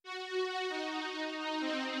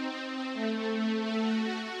City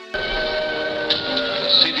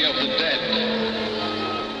of the Dead.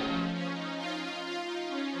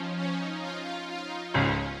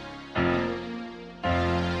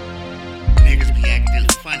 Niggas be acting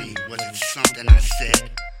funny, was it something I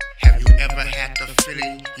said? Have you ever had the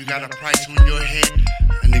feeling you got a price on your head?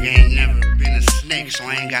 A nigga ain't never been a snake, so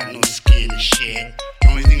I ain't got no skin to shed.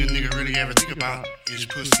 Only thing a nigga really ever think about is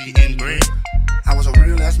pussy and bread. I was a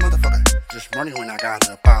real ass motherfucker, just running when I got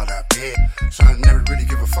up out of bed. So I never really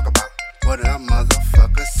give a fuck about what a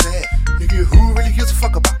motherfucker said. Nigga, who really gives a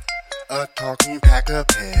fuck about a talking pack of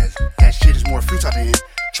pears? That shit is more futile than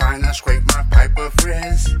trying to scrape my pipe of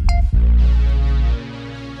res.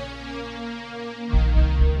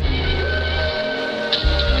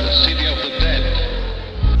 City of the Dead.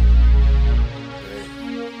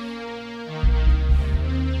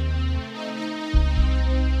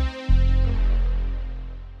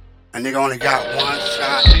 A nigga only got one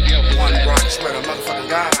shot, one rock, swear to motherfucking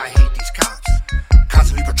God, I hate these cops.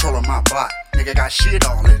 Constantly patrolling my block, nigga got shit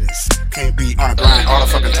all of this. Can't be on a grind all the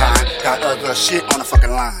fucking time, got other shit on the fucking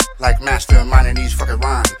line. Like masterminding these fucking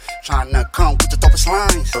rhymes, trying to come with the dopest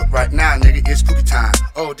lines. But right now, nigga, it's pookie time.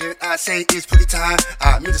 Oh, did I say it's pookie time?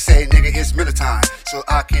 I meant to say, nigga, it's middle time, so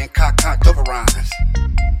I can cock dope rhymes.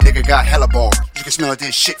 Nigga got hella bars. You can smell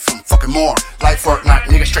this shit from fucking more. Like Fortnite,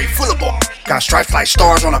 nigga straight full of bars. Got stripes like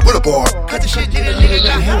stars on a bullet board. Cut the shit, nigga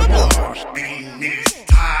got hella bars.